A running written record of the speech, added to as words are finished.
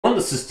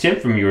everyone, this is Tim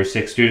from Your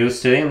 6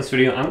 Studios. Today in this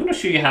video, I'm going to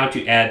show you how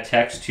to add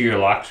text to your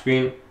lock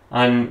screen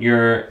on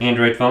your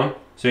Android phone.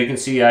 So you can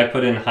see I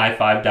put in high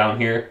five down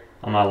here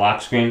on my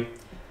lock screen.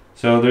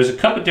 So there's a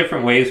couple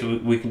different ways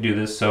we can do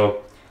this.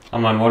 So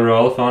on my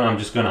Motorola phone, I'm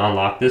just going to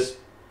unlock this.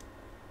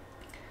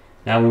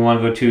 Now we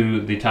want to go to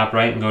the top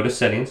right and go to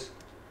settings.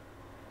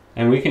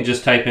 And we can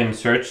just type in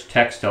search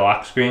text to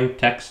lock screen,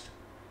 text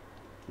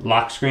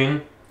lock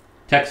screen,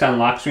 text on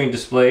lock screen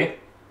display.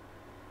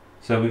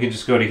 So we can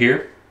just go to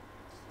here.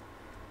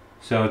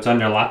 So it's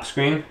under lock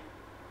screen.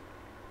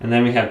 And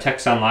then we have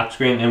text on lock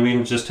screen, and we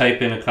can just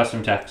type in a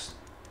custom text.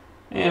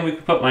 And we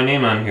can put my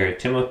name on here,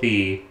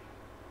 Timothy,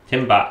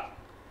 Timbot.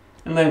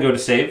 And then go to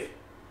save.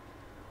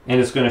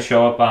 And it's going to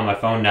show up on my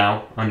phone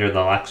now under the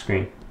lock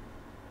screen.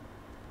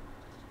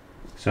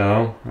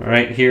 So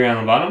right here on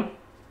the bottom.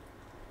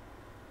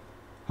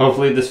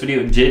 Hopefully this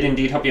video did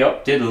indeed help you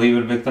out. Leave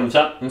it a big thumbs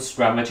up and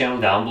subscribe to my channel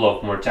down below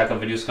for more tech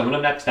videos coming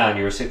up next on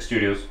Your 6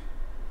 Studios.